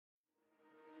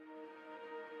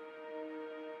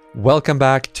Welcome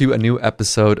back to a new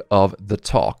episode of The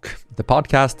Talk, the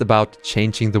podcast about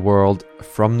changing the world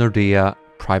from Nordea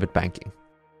Private Banking.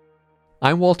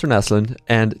 I'm Walter Näslund,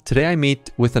 and today I meet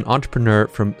with an entrepreneur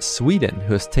from Sweden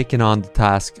who has taken on the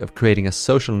task of creating a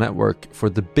social network for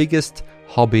the biggest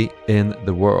hobby in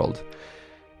the world.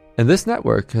 And this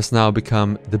network has now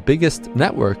become the biggest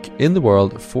network in the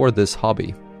world for this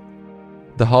hobby.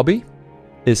 The hobby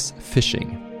is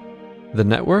fishing. The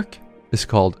network is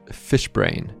called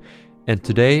Fishbrain. And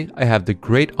today I have the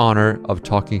great honor of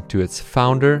talking to its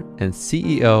founder and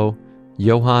CEO,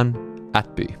 Johan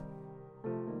Attby.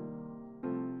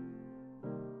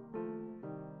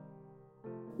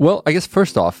 Well, I guess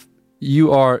first off,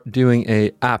 you are doing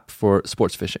an app for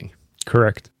sports fishing.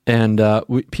 Correct. And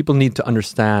people need to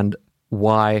understand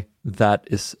why that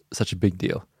is such a big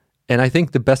deal. And I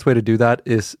think the best way to do that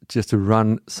is just to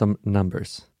run some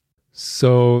numbers.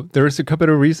 So there's a couple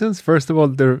of reasons. First of all,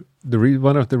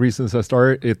 one of the reasons I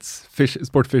started,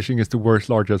 sport fishing is the world's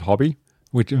largest hobby,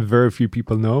 which very few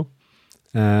people know.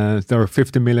 There are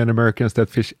 50 million Americans that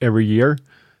fish every year.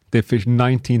 They fish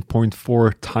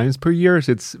 19.4 times per year.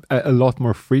 So it's a lot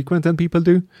more frequent than people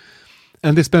do.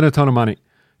 And they spend a ton of money.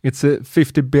 It's a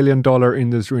 $50 billion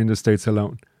industry in the States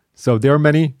alone. So there are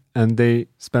many, and they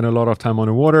spend a lot of time on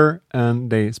the water,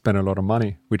 and they spend a lot of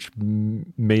money, which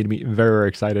made me very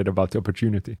excited about the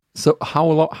opportunity. So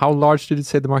how large did you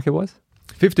say the market was?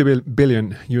 $50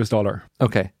 billion US.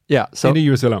 Okay, yeah. So in the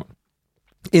US alone.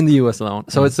 In the US alone.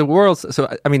 So it's the world's, so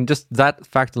I mean, just that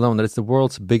fact alone, that it's the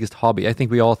world's biggest hobby. I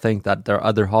think we all think that there are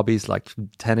other hobbies like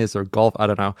tennis or golf, I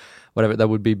don't know, whatever, that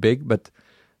would be big, but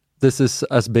this is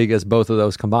as big as both of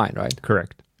those combined, right?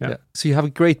 Correct. Yeah. So you have a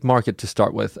great market to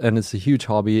start with, and it's a huge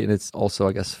hobby, and it's also,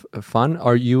 I guess, fun.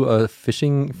 Are you a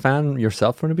fishing fan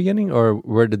yourself from the beginning, or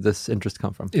where did this interest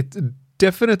come from? It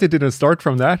definitely didn't start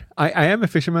from that. I am a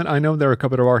fisherman. I know there are a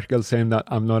couple of articles saying that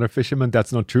I'm not a fisherman.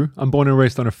 That's not true. I'm born and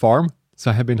raised on a farm,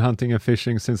 so I have been hunting and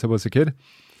fishing since I was a kid.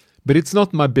 But it's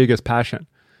not my biggest passion.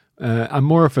 I'm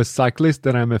more of a cyclist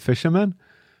than I'm a fisherman.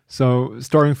 So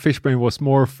starting Fishbrain was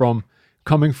more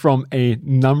coming from a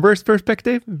numbers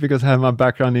perspective, because I have my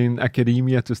background in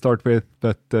academia to start with,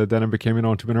 but then I became an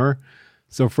entrepreneur.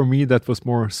 So for me, that was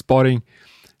more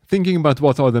thinking about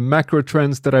what are the macro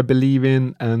trends that I believe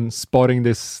in and spotting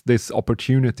this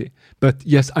opportunity. But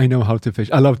yes, I know how to fish.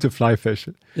 I love to fly fish.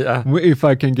 Yeah. If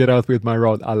I can get out with my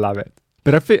rod, I love it.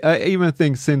 But I even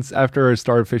think since after I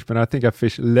started Fishbrain, I think I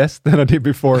fish less than I did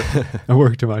before. I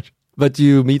work too much. But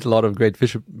you meet a lot of great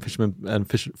fishermen and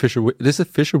fisher. Is it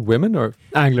fisher women or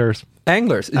anglers?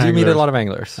 Anglers. Do you meet a lot of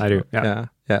anglers? I do. Yeah.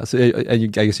 So I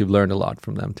guess you've learned a lot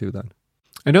from them too. Then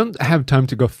I don't have time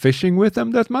to go fishing with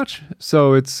them that much.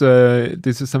 So it's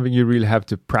this is something you really have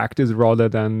to practice rather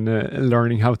than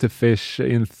learning how to fish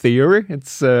in theory. It's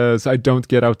so I don't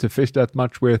get out to fish that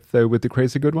much with the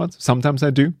crazy good ones. Sometimes I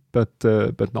do, but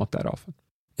not that often.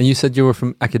 And you said you were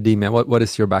from academia. What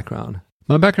is your background?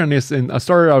 My background is I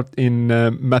started out in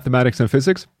mathematics and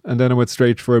physics, and then I went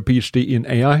straight for a PhD in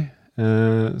AI.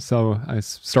 So I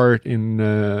started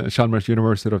in Chalmers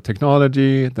University of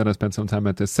Technology. Then I spent some time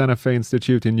at the Santa Fe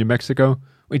Institute in New Mexico,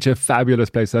 which is a fabulous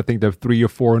place. I think there are 3 or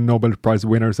 4 Nobel Prize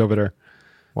winners over there.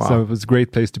 Wow. So it was a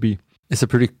great place to be. It's a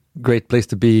pretty great place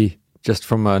to be just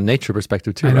from a nature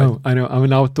perspective too, I know. right? I'm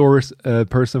an outdoors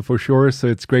person for sure. So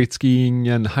it's great skiing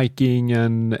and hiking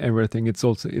and everything. It's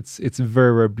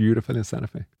very, very beautiful in Santa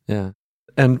Fe. Yeah.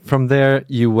 And from there,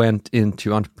 you went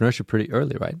into entrepreneurship pretty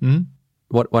early, right? Mm-hmm.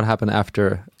 What happened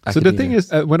after academia? So the thing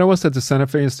is, when I was at the Santa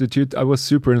Fe Institute, I was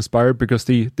super inspired because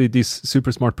these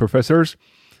super smart professors,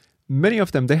 many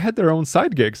of them, they had their own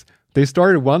side gigs. They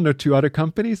started 1 or 2 other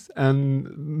companies,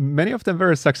 and many of them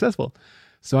very successful.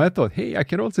 So I thought, hey, I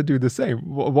can also do the same.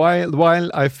 While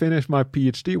I finish my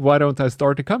PhD, why don't I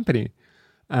start a company?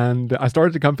 And I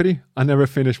started the company. I never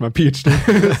finished my PhD.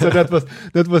 So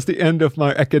that was the end of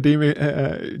my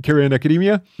career in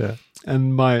academia. Yeah.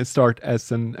 And my start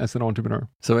as an entrepreneur.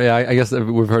 So yeah, I guess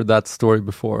we've heard that story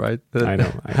before, right? I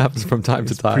know. Happens from time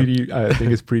to time. I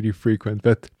think it's pretty frequent.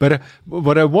 But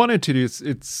what I wanted to do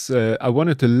is I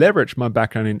wanted to leverage my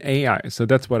background in AI. So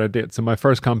that's what I did. So my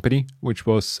first company, which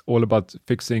was all about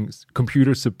fixing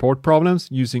computer support problems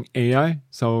using AI.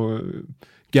 So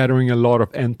gathering a lot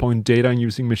of endpoint data and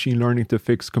using machine learning to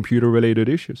fix computer-related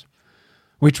issues,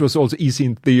 which was also easy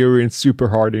in theory and super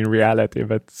hard in reality.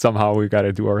 But somehow we got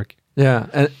it to work.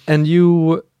 Yeah, and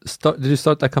you did you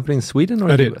start that company in Sweden or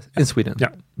I in the did. US? In Sweden, yeah.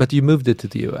 But you moved it to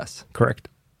the US, correct?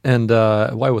 And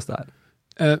why was that?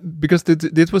 Because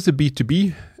this was a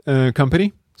B2B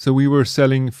company, so we were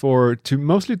selling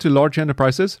mostly to large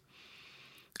enterprises,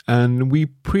 And we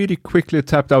pretty quickly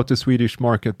tapped out the Swedish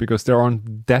market because there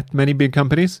aren't that many big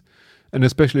companies. And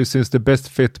especially since the best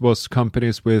fit was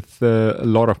companies with a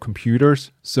lot of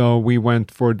computers. So we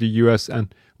went for the US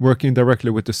and working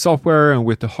directly with the software and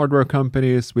with the hardware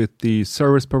companies, with the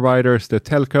service providers, the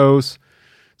telcos.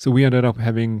 So we ended up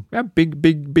having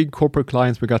big corporate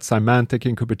clients. We got Symantec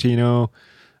in Cupertino.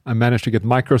 I managed to get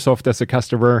Microsoft as a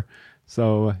customer.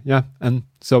 So and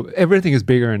so everything is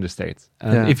bigger in the States.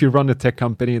 And if you run a tech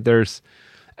company, there's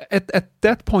at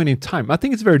that point in time, I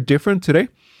think it's very different today.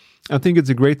 I think it's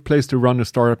a great place to run a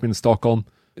startup in Stockholm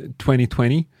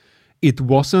 2020. It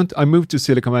wasn't. I moved to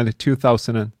Silicon Valley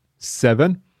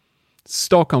 2007.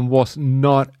 Stockholm was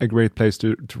not a great place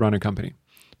to run a company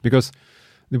because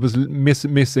it was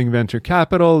missing venture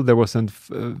capital. There wasn't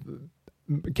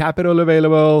capital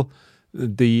available.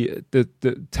 The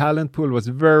talent pool was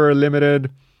very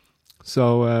limited.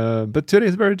 So, but today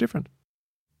is very different.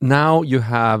 Now you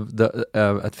have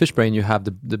at Fishbrain you have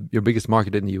your biggest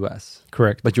market in the US.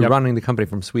 Correct. But you're running the company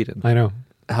from Sweden. I know.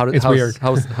 It's weird.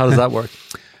 How does that work?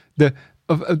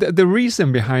 The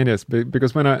reason behind it is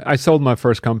because when I sold my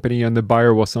first company and the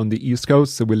buyer was on the East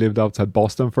Coast, so we lived outside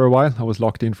Boston for a while. I was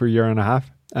locked in for a year and a half.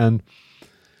 And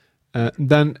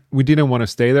then we didn't want to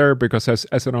stay there because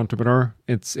as an entrepreneur,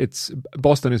 it's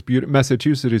Boston is beautiful.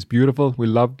 Massachusetts is beautiful. We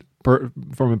loved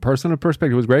from a personal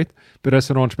perspective, it was great. But as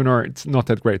an entrepreneur, it's not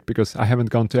that great because I haven't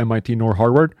gone to MIT nor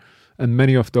Harvard, and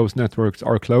many of those networks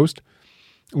are closed.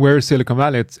 Whereas Silicon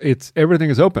Valley, it's everything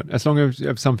is open. As long as you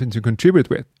have something to contribute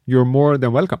with, you're more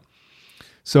than welcome.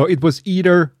 So it was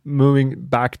either moving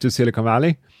back to Silicon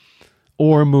Valley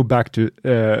or move back to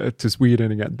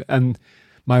Sweden again. And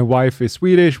my wife is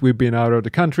Swedish. We've been out of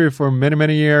the country for many,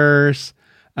 many years.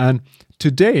 And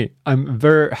today, I'm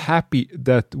very happy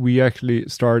that we actually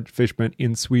started Fishbrain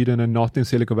in Sweden and not in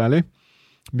Silicon Valley.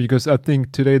 Because I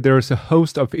think today there is a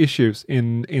host of issues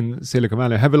in Silicon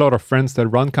Valley. I have a lot of friends that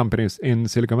run companies in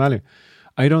Silicon Valley.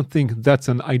 I don't think that's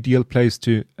an ideal place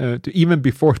to even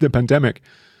before the pandemic.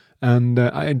 And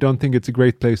I don't think it's a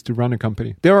great place to run a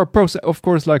company. There are pros, of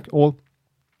course, like all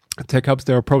tech hubs,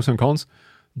 there are pros and cons.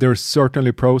 There are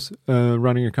certainly pros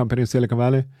running a company in Silicon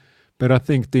Valley. But I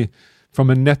think from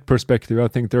a net perspective, I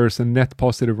think there is a net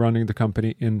positive running the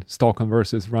company in Stockholm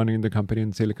versus running the company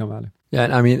in Silicon Valley. Yeah,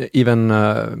 and I mean, even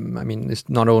it's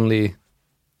not only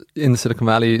in Silicon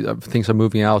Valley, things are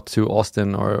moving out to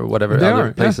Austin or whatever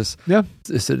other places. Yeah.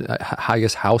 Is it? I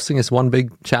guess housing is one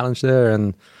big challenge there,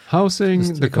 and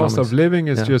housing, the cost of living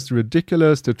is just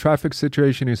ridiculous. The traffic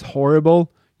situation is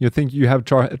horrible. You think you have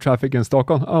traffic in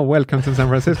Stockholm? Oh, welcome to San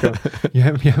Francisco. you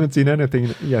haven't seen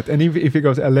anything yet. And if you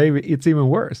go to LA, it's even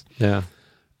worse. Yeah.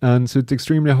 And so it's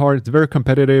extremely hard. It's very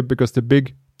competitive because the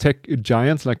big tech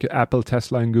giants like Apple,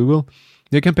 Tesla, and Google,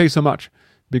 they can pay so much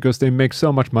because they make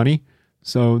so much money.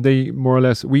 So they more or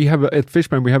less, at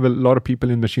Fishbrain, we have a lot of people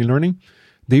in machine learning.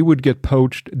 They would get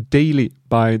poached daily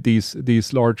by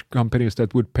these large companies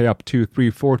that would pay up 2, 3,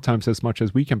 4 times as much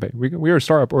as we can pay. We are a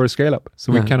startup or a scale up,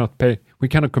 so we cannot pay. We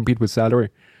cannot compete with salary.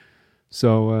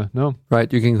 So no,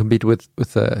 right? You can compete with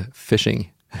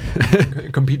fishing.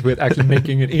 Compete with actually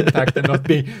making an impact and not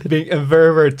being a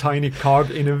very, very tiny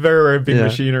cog in a very, very big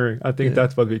machinery. I think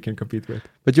that's what we can compete with.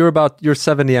 But you're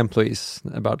 70 employees,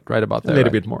 about there. A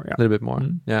little bit more, yeah. A little bit more,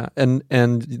 yeah.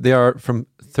 And they are from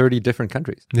 30 different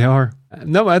countries. They are.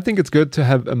 No, I think it's good to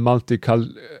have a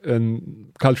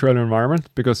cultural environment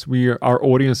because our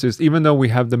audiences, even though we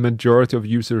have the majority of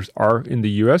users are in the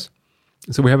US,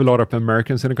 so we have a lot of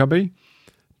Americans in the company,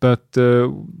 but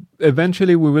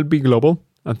eventually we will be global.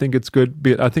 I think it's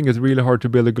good. I think it's really hard to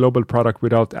build a global product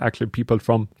without actually people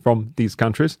from these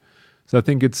countries. So I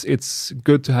think it's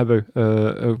good to have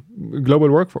a global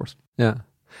workforce. Yeah.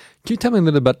 Can you tell me a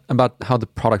little bit about how the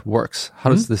product works? How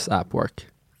does this app work?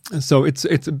 So it's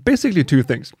basically 2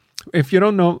 things. If you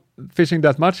don't know fishing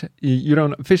that much,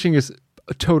 fishing is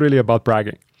totally about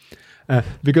bragging.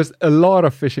 Because a lot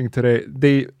of fishing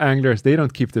today, anglers, they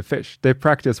don't keep the fish. They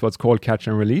practice what's called catch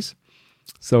and release.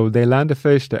 So they land the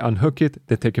fish, they unhook it,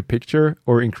 they take a picture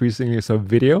or increasingly so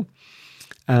video.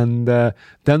 And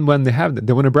then when they have it,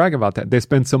 they want to brag about that. They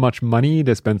spend so much money,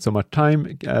 they spend so much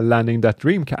time landing that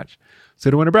dream catch. So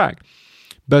they want to brag.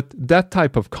 But that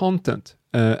type of content,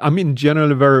 I'm in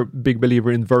general a very big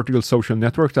believer in vertical social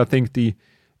networks. I think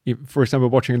for example,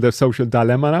 watching The Social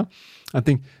Dilemma now, I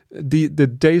think the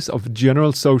days of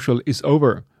general social is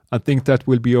over. I think that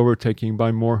will be overtaken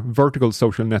by more vertical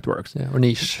social networks. Yeah, or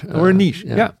niche.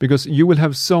 Yeah, because you will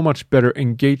have so much better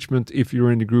engagement if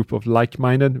you're in a group of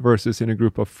like-minded versus in a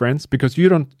group of friends, because you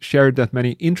don't share that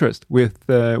many interests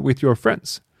with your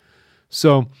friends.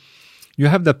 So you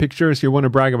have the pictures, you want to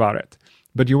brag about it,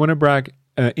 but you want to brag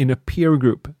in a peer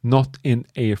group, not in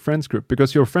a friends group,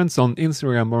 because your friends on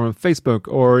Instagram or on Facebook,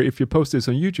 or if you post this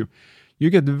on YouTube, you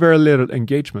get very little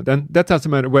engagement. And that doesn't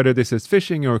matter whether this is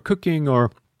fishing or cooking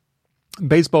or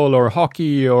baseball or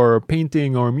hockey or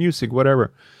painting or music,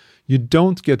 whatever. You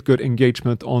don't get good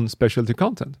engagement on specialty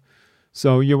content.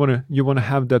 So you want to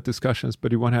have that discussions,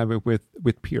 but you want to have it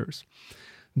with peers.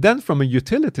 Then from a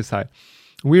utility side,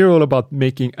 we're all about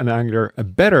making an angler a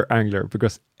better angler,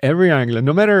 because every angler,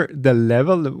 no matter the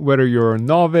level, whether you're a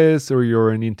novice or you're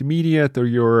an intermediate or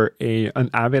you're an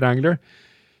avid angler,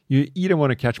 you either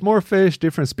want to catch more fish,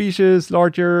 different species,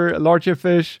 larger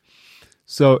fish.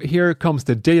 So here comes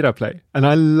the data play. And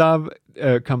I love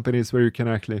companies where you can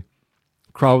actually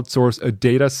crowdsource a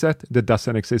data set that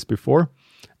doesn't exist before.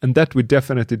 And that we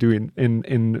definitely do in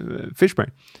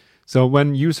FishBrain. So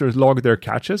when users log their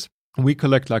catches, we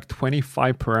collect like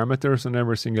 25 parameters on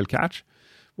every single catch.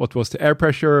 What was the air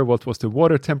pressure? What was the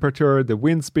water temperature? The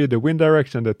wind speed, the wind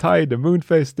direction, the tide, the moon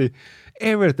phase,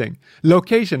 everything.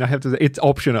 Location, I have to say, it's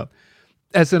optional.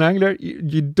 As an angler,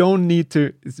 you don't need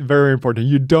to, it's very important,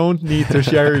 you don't need to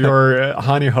share your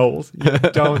honey holes. You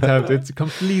don't have to, it's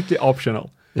completely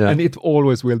optional. Yeah. And it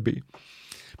always will be.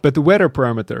 But the weather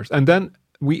parameters, and then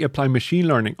we apply machine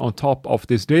learning on top of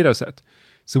this data set.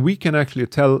 So we can actually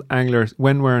tell anglers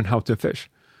when, where, and how to fish.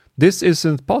 This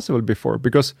isn't possible before,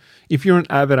 because if you're an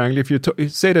avid angler, if you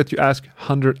say that you ask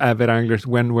 100 avid anglers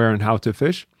when, where, and how to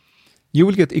fish, you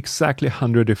will get exactly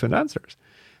 100 different answers.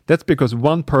 That's because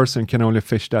one person can only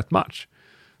fish that much.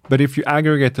 But if you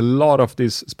aggregate a lot of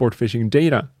this sport fishing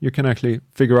data, you can actually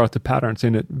figure out the patterns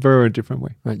in a very different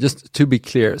way. Right. Just to be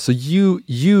clear, so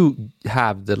you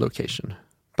have the location,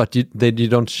 but you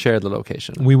don't share the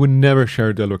location. We would never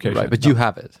share the location. Right, but no. You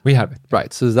have it. We have it.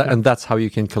 Right. So and that's how you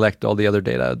can collect all the other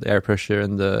data, the air pressure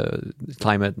and the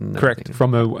climate and correct.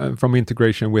 Everything. From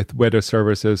integration with weather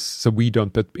services. So we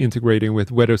don't, but integrating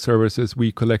with weather services,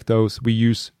 we collect those.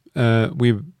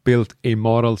 We've built a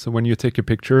model. So when you take a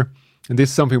picture, and this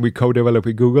is something we co-develop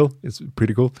with Google, it's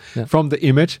pretty cool. Yeah. From the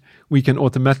image, we can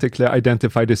automatically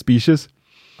identify the species.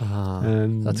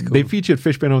 And that's cool. They featured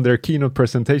FishBrain on their keynote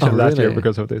presentation last year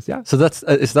because of this. Yeah. So that's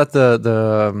is that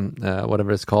the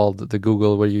whatever it's called, the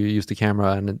Google where you use the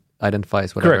camera and it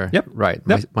identifies whatever. Correct. Yep. Right.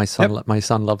 Yep. My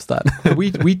son loves that.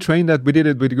 we trained that. We did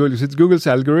it with Google. It's Google's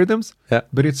algorithms,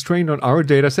 but it's trained on our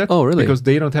data set. Oh, really? Because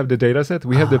they don't have the data set.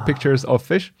 We have the pictures of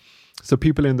fish. So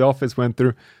people in the office went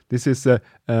through, this is a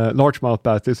largemouth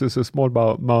bass, this is a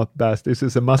smallmouth bass, this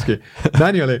is a muskie.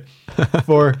 Manually,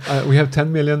 we have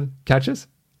 10 million catches.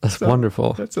 That's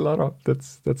wonderful. That's a lot of,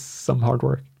 that's some hard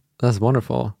work. That's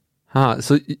wonderful.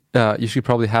 So you should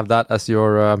probably have that as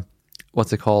your,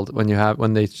 what's it called,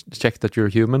 when they check that you're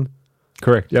human?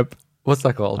 Correct, yep. What's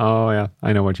that called? Oh yeah,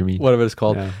 I know what you mean. Whatever it's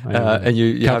called. Yeah, and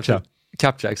you CAPTCHA. have to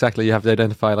CAPTCHA, exactly. You have to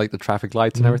identify like the traffic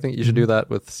lights and everything. You should do that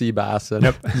with sea bass and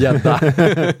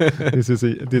this is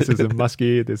a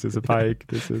muskie. This is a pike.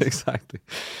 This is exactly.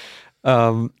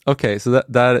 Okay, so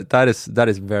that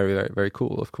is very, very, very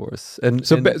cool, of course. And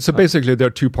so basically, there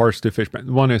are two parts to FishBrain.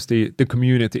 One is the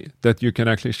community that you can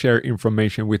actually share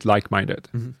information with like-minded.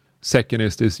 Mm-hmm. Second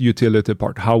is this utility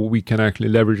part, how we can actually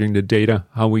leveraging the data,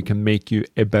 how we can make you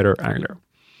a better angler.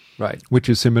 Right. Which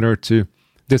is similar to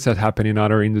this that happen in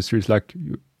other industries, like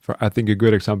I think a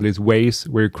good example is Waze,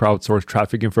 where you crowdsource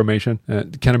traffic information.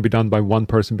 It cannot be done by one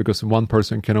person because one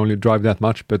person can only drive that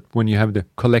much. But when you have the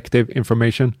collective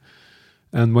information,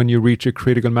 and when you reach a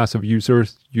critical mass of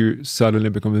users, you suddenly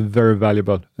become a very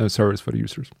valuable service for the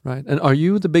users. Right. And are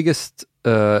you the biggest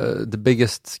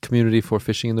community for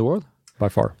fishing in the world? By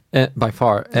far. By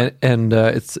far. And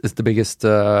it's the biggest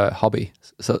hobby.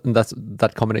 So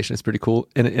that combination is pretty cool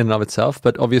in and of itself.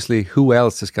 But obviously, who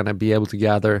else is going to be able to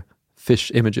gather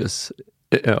fish images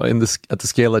at the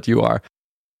scale that you are?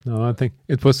 No, I think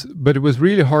it was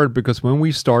really hard because when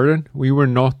we started, we were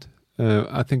not,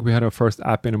 I think we had our first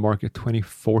app in the market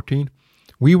 2014.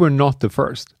 We were not the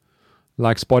first.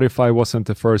 Like Spotify wasn't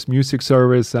the first music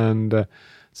service. And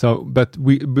but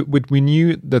we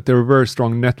knew that there were very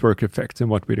strong network effects in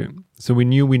what we do. So we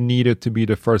knew we needed to be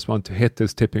the first one to hit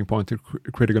this tipping point to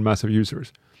critical mass of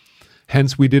users.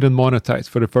 Hence, we didn't monetize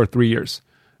for the first 3 years.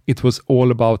 It was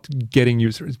all about getting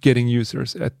users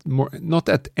not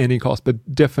at any cost,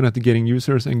 but definitely getting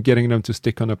users and getting them to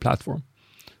stick on a platform.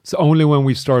 So only when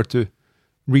we start to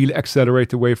really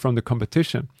accelerate away from the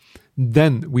competition,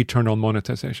 then we turn on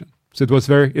monetization. So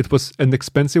it was an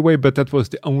expensive way, but that was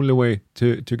the only way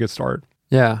to get started.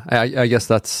 Yeah, I guess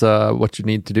that's what you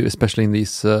need to do, especially in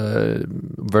these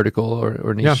vertical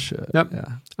or niche. Yeah.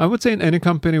 I would say in any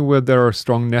company where there are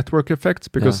strong network effects,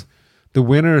 because the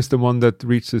winner is the one that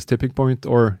reaches tipping point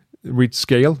or reach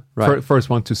scale. Right. First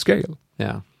one to scale.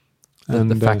 Yeah.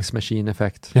 The fax machine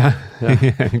effect. Yeah,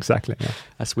 yeah. Exactly. Yeah.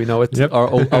 As we know it, Yep.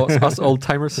 us old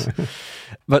timers.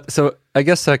 But so I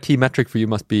guess a key metric for you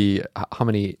must be how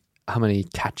many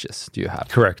catches do you have?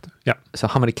 Correct. Yeah. So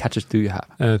how many catches do you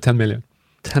have? 10 million.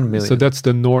 10 million. So that's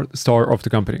the North Star of the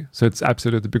company. So it's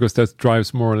absolutely, because that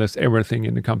drives more or less everything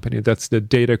in the company. That's the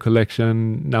data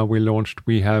collection. Now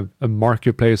we have a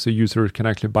marketplace, so users can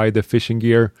actually buy the fishing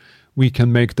gear. We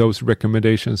can make those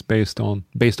recommendations based on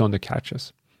the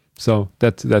catches. So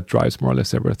that drives more or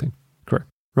less everything. Correct.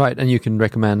 Right, and you can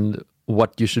recommend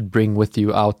what you should bring with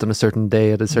you out on a certain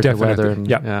day at a certain Definitely. weather. And,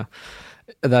 Yeah.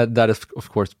 That is, of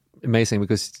course, amazing,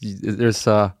 because there's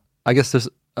I guess there's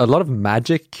a lot of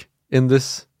magic in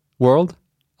this world.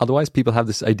 Otherwise, people have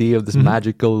this idea of this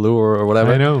magical lure or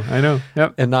whatever. I know.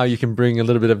 Yep. And now you can bring a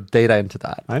little bit of data into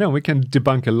that. I know. We can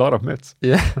debunk a lot of myths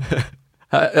Yeah.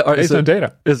 based on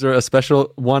data. Is there a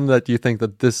special one that you think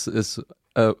that this is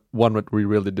one that we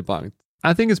really debunked?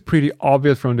 I think it's pretty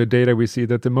obvious from the data we see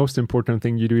that the most important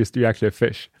thing you do is to actually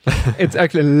fish. It's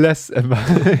actually less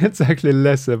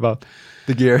about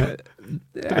The gear.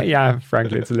 yeah,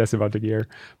 frankly, it's less about the gear.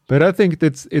 But I think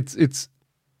it's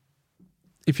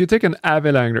if you take an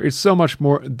avid angler, it's so much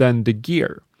more than the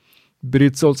gear. But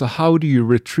it's also how do you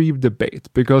retrieve the bait?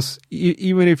 Because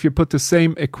even if you put the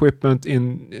same equipment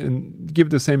and give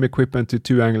the same equipment to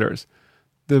two anglers,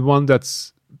 the one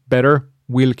that's better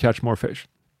will catch more fish.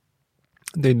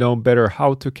 They know better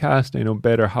how to cast. They know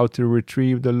better how to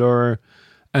retrieve the lure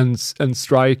and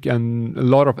strike. And a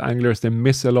lot of anglers, they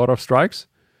miss a lot of strikes.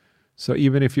 So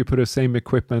even if you put the same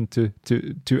equipment to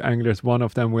two anglers, one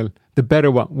of them the better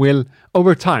one will,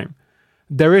 over time.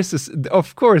 There is,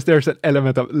 of course, there's an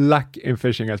element of luck in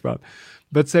fishing as well.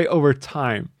 But say over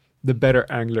time, the better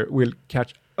angler will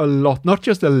catch a lot, not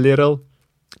just a little,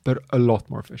 but a lot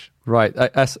more fish. Right.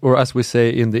 As we say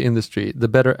in the industry, the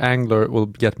better angler will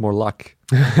get more luck.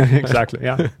 Exactly,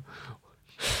 yeah.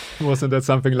 Wasn't that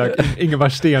something like Ingemar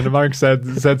Stenmark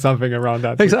said something around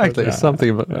that? Exactly, Yeah.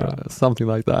 something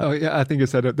like that. Oh yeah, I think you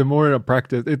said it. The more I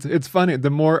practice, it's funny. The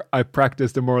more I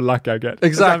practice, the more luck I get.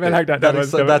 Exactly, Something like that.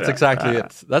 That's exactly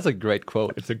it. That's a great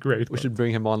quote. It's a great. We should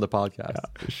bring him on the podcast.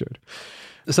 Yeah, we should.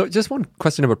 So, just one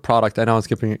question about product. I know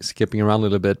I'm skipping around a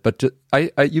little bit, but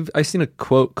I seen a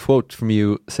quote from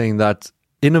you saying that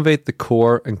innovate the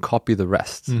core and copy the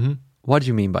rest. Mm-hmm. What do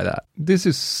you mean by that? This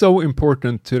is so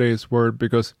important today's world,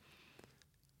 because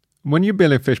when you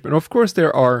build a fishman, of course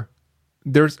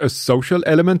there's a social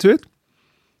element to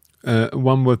it.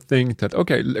 One would think that,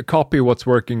 okay, copy what's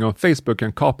working on Facebook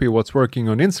and copy what's working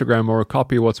on Instagram or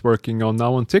copy what's working on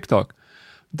now on TikTok.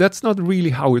 That's not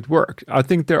really how it works. I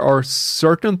think there are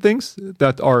certain things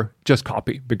that are just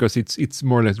copy because it's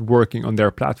more or less working on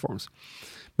their platforms.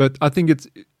 But I think it's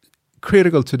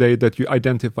critical today that you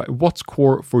identify what's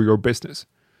core for your business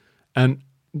and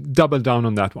double down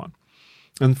on that one.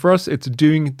 And for us, it's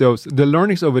doing the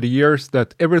learnings over the years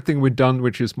that everything we've done,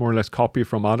 which is more or less copy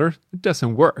from others, it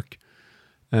doesn't work.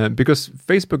 Because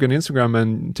Facebook and Instagram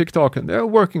and TikTok, and they're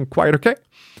working quite okay.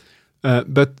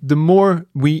 But the more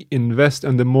we invest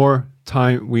and the more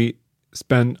time we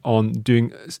spend on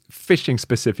doing fishing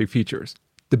specific features,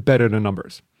 the better the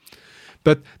numbers.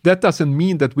 But that doesn't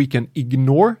mean that we can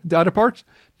ignore the other parts,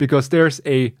 because there's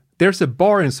a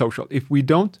bar in social. If we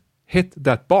don't hit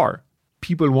that bar,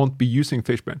 people won't be using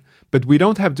Fishman. But we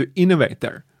don't have to innovate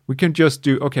there. We can just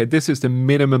do, okay, this is the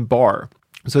minimum bar.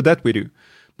 So that we do.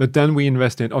 But then we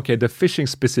invest in, okay, the fishing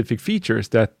specific features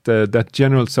that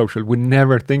general social would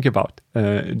never think about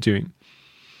doing.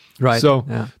 Right. So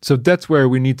that's where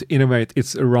we need to innovate.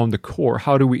 It's around the core.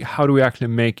 How do we actually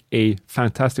make a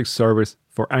fantastic service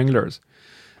for anglers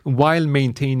while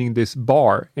maintaining this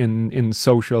bar in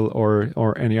social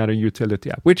or any other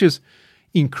utility app, which is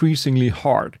increasingly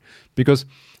hard. Because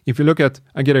if you look at,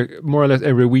 I get more or less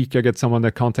every week, I get someone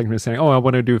that contacts me saying, oh, I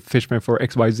want to do Fishman for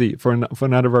XYZ, for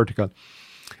another vertical.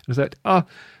 I said,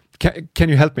 can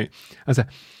you help me? I said,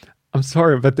 I'm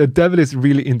sorry, but the devil is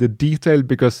really in the detail,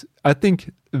 because I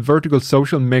think vertical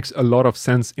social makes a lot of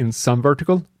sense in some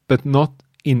vertical, but not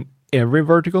in every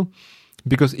vertical.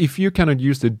 Because if you cannot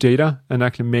use the data and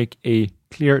actually make a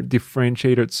clear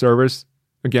differentiated service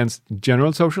against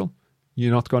general social,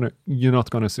 you're not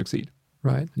gonna succeed.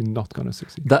 Right. You're not gonna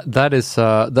succeed. That's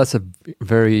a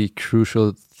very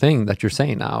crucial thing that you're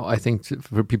saying now. I think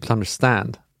for people to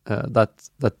understand that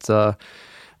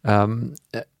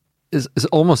is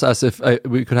almost as if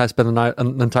we could have spent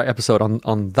an entire episode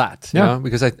on that. Yeah. You know?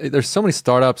 Because there's so many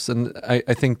startups, and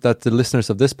I think that the listeners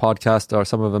of this podcast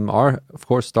some of them are, of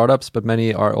course, startups, but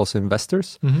many are also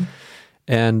investors. Mm-hmm.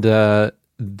 And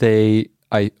they,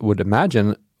 I would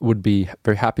imagine, would be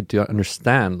very happy to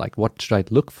understand, like, what should I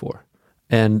look for?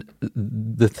 And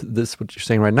this, what you're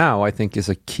saying right now, I think is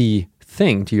a key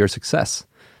thing to your success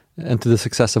and to the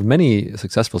success of many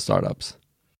successful startups.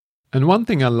 And one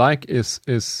thing I like is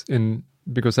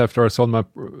because after I sold my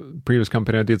previous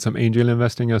company, I did some angel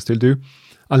investing. I still do.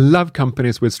 I love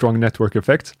companies with strong network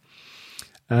effects.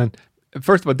 And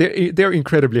first of all, they're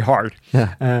incredibly hard.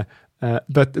 Yeah.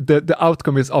 But the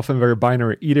outcome is often very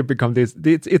binary. Either you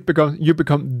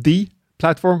become the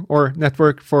platform or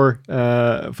network for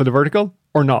the vertical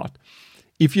or not.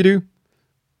 If you do,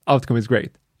 outcome is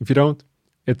great. If you don't,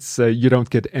 it's you don't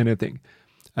get anything.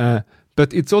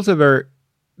 But it's also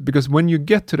because when you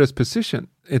get to this position,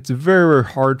 it's very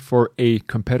hard for a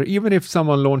competitor. Even if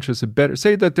someone launches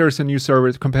say that there's a new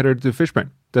service competitor to Fishbrain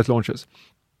that launches.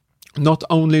 Not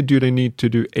only do they need to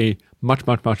do a much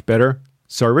better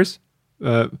service,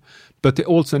 but they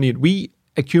also we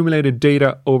accumulated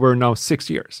data over now 6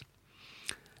 years.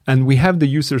 And we have the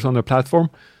users on the platform.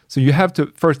 So you have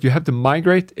to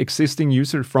migrate existing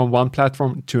users from one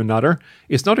platform to another.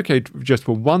 It's not okay just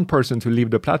for one person to leave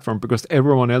the platform because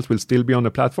everyone else will still be on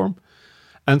the platform.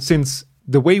 And since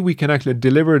the way we can actually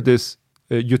deliver this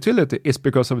utility is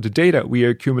because of the data we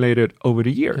accumulated over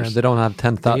the years. Yeah, they don't have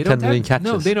 10 million catches.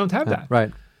 No, they don't have that.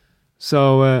 Right.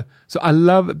 So I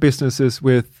love businesses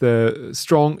with the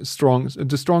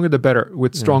stronger the better,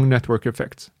 with strong network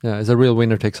effects. Yeah, it's a real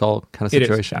winner takes all kind of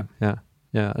situation. Yeah.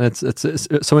 And it's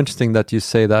so interesting that you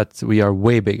say that we are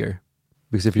way bigger,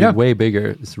 because if you're way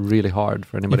bigger, it's really hard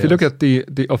for anybody. If you look at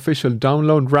the official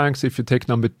download ranks, if you take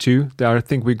number 2, there I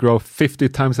think we grow 50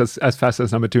 times as fast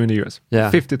as number 2 in the US. Yeah,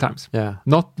 50 times. Yeah,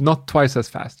 not twice as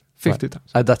fast. 50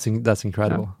 times. That's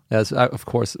incredible. Yeah. Yes, of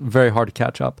course, very hard to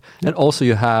catch up. Yeah. And also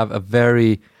you have a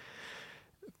very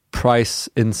price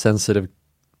insensitive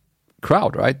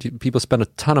crowd, right? People spend a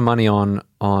ton of money on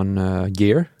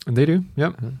gear. And they do,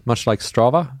 yeah. Much like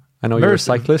Strava. I know you're a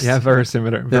cyclist. Yeah, very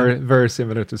similar. Very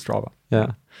similar to Strava.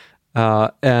 Yeah.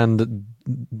 And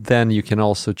then you can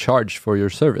also charge for your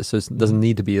service. So it doesn't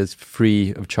need to be a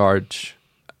free of charge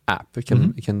app.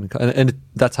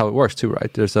 That's how it works too,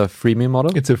 right? There's a freemium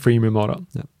model. It's a freemium model.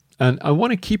 Yeah. And I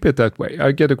want to keep it that way.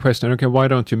 I get a question, okay, why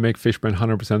don't you make Fishbrain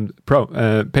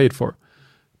 100% paid for?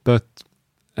 But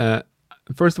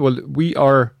first of all, we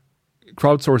are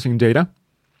crowdsourcing data,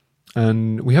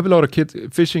 and we have a lot of kids.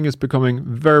 Fishing is becoming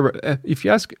very. If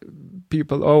you ask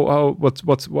people,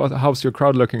 how's your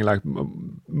crowd looking like?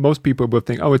 Most people will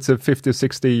think, it's a 50,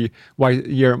 60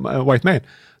 white male.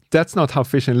 That's not how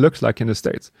fishing looks like in the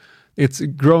States. It's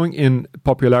growing in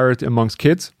popularity amongst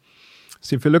kids.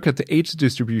 So if you look at the age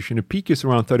distribution, the peak is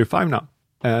around 35 now,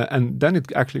 and then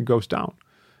it actually goes down,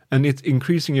 and it's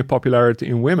increasing in popularity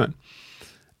in women.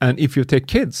 And if you take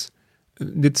kids,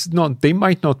 they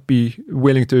might not be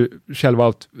willing to shell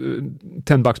out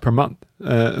 $10 per month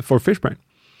for Fishbrain.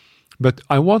 But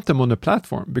I want them on the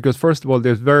platform because, first of all,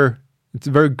 it's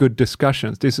very good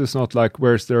discussions. This is not like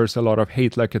where there's a lot of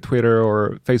hate like at Twitter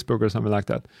or Facebook or something like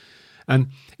that. And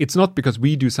it's not because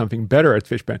we do something better at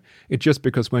Fishbrain. It's just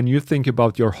because when you think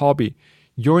about your hobby,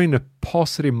 you're in a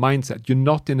positive mindset. You're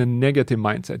not in a negative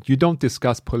mindset. You don't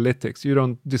discuss politics. You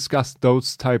don't discuss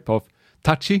those type of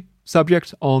touchy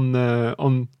subjects on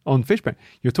Fishbrain.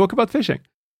 You talk about fishing.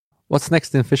 What's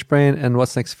next in Fishbrain, and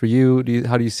what's next for you?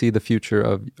 How do you see the future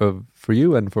of for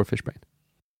you and for Fishbrain?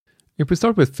 If we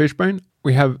start with Fishbrain,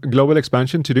 we have global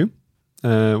expansion to do.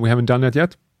 We haven't done that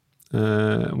yet.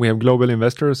 We have global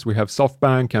investors. We have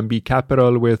SoftBank and B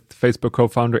Capital with Facebook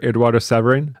co-founder Eduardo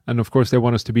Saverin. And of course, they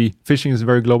want us to be, fishing is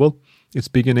very global. It's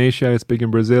big in Asia, it's big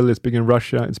in Brazil, it's big in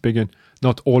Russia, it's big in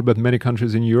not all, but many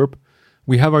countries in Europe.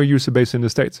 We have our user base in the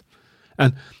States.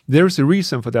 And there's a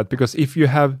reason for that, because if you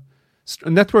have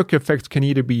network effects can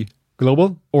either be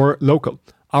global or local.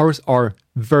 Ours are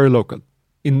very local.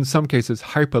 In some cases,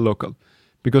 hyper-local,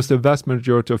 because the vast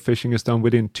majority of fishing is done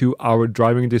within 2-hour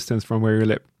driving distance from where you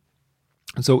live.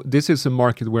 So this is a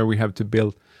market where we have to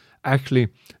build actually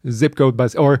zip code by,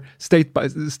 or state by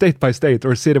state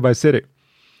or city by city.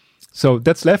 So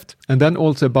that's left. And then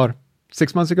also about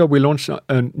 6 months ago, we launched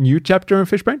a new chapter in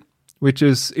Fishbrain,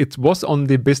 it was on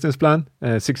the business plan.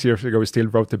 6 years ago, we still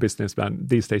wrote the business plan.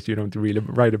 These days, you don't really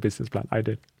write a business plan. I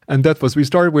did. And we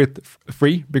started with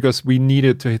free because we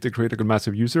needed to hit the critical mass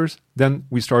of users. Then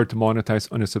we started to monetize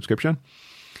on a subscription.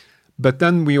 But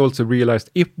then we also realized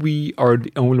if we are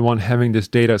the only one having this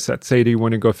data set, say that you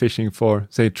want to go fishing for,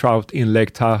 say, trout in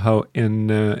Lake Tahoe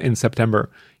in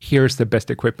September, here's the best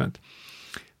equipment.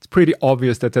 It's pretty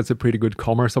obvious that that's a pretty good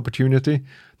commerce opportunity,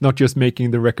 not just making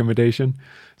the recommendation.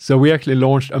 So we actually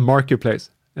launched a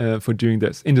marketplace for doing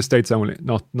this in the States only,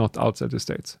 not outside the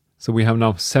States. So we have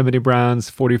now 70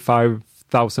 brands,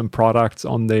 45,000 products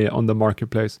on the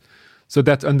marketplace. So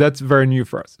that's very new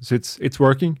for us. So it's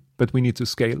working, but we need to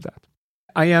scale that.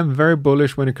 I am very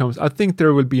bullish when it comes. I think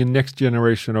there will be a next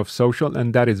generation of social,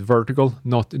 and that is vertical,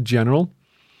 not general.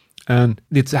 And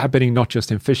it's happening not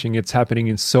just in fishing, it's happening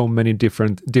in so many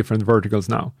different verticals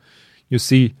now. You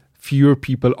see fewer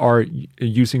people are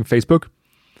using Facebook,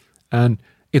 and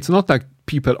it's not like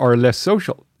people are less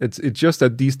social. It's just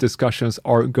that these discussions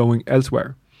are going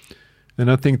elsewhere. And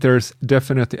I think there's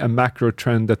definitely a macro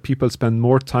trend that people spend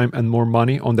more time and more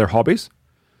money on their hobbies.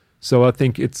 So I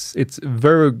think it's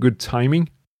very good timing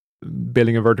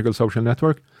building a vertical social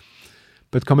network.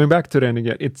 But coming back to then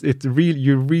again, it's really,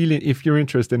 you really, if you're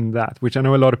interested in that, which I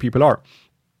know a lot of people are,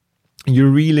 you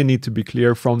really need to be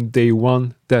clear from day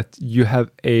one that you have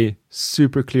a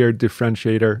super clear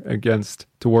differentiator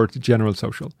towards general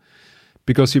social.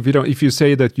 Because if you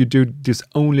say that you do this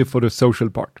only for the social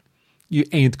part, you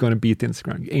ain't going to beat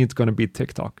Instagram, you ain't going to beat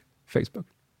TikTok, Facebook.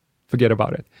 Forget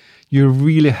about it. You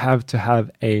really have to have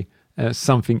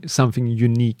something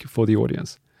unique for the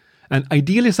audience. And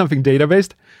ideally something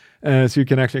data-based, so you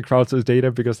can actually crowdsource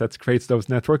data because that creates those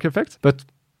network effects. But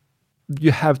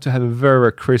you have to have a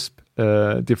very crisp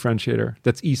differentiator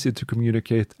that's easy to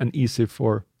communicate and easy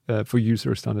for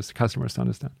users to understand, customers to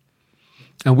understand.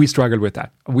 And we struggle with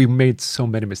that. We made so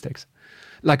many mistakes.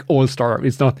 Like All-Star,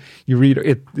 it's not, you read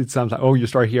it, it sounds like, oh, you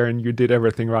start here and you did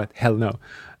everything right. Hell no.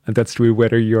 And that's true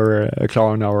whether you're a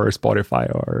Klarna or a Spotify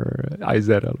or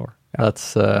IZL or... Yeah.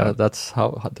 That's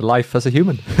how the life as a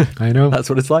human. I know. That's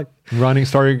what it's like.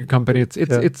 Starting a company,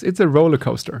 it's a roller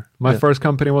coaster. My first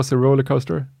company was a roller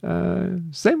coaster.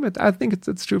 Same with, I think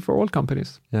it's true for all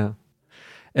companies. Yeah.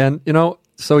 And,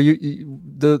 so you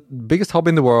the biggest hobby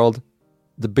in the world,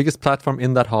 the biggest platform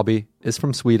in that hobby is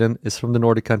from Sweden, is from the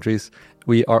Nordic countries.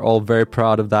 We are all very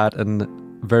proud of that and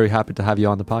very happy to have you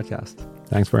on the podcast.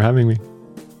 Thanks for having me.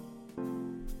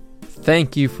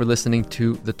 Thank you for listening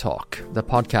to The Talk, the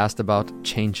podcast about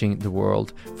changing the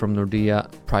world from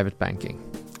Nordea Private Banking.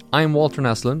 I'm Walter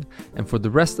Näslund, and for the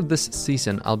rest of this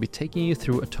season, I'll be taking you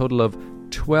through a total of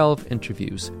 12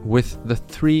 interviews with the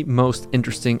 3 most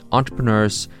interesting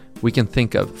entrepreneurs we can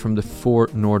think of from the 4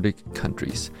 Nordic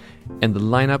countries. And the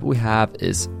lineup we have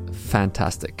is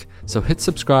fantastic. So hit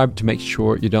subscribe to make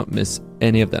sure you don't miss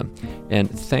any of them. And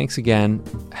thanks again.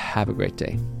 Have a great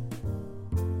day.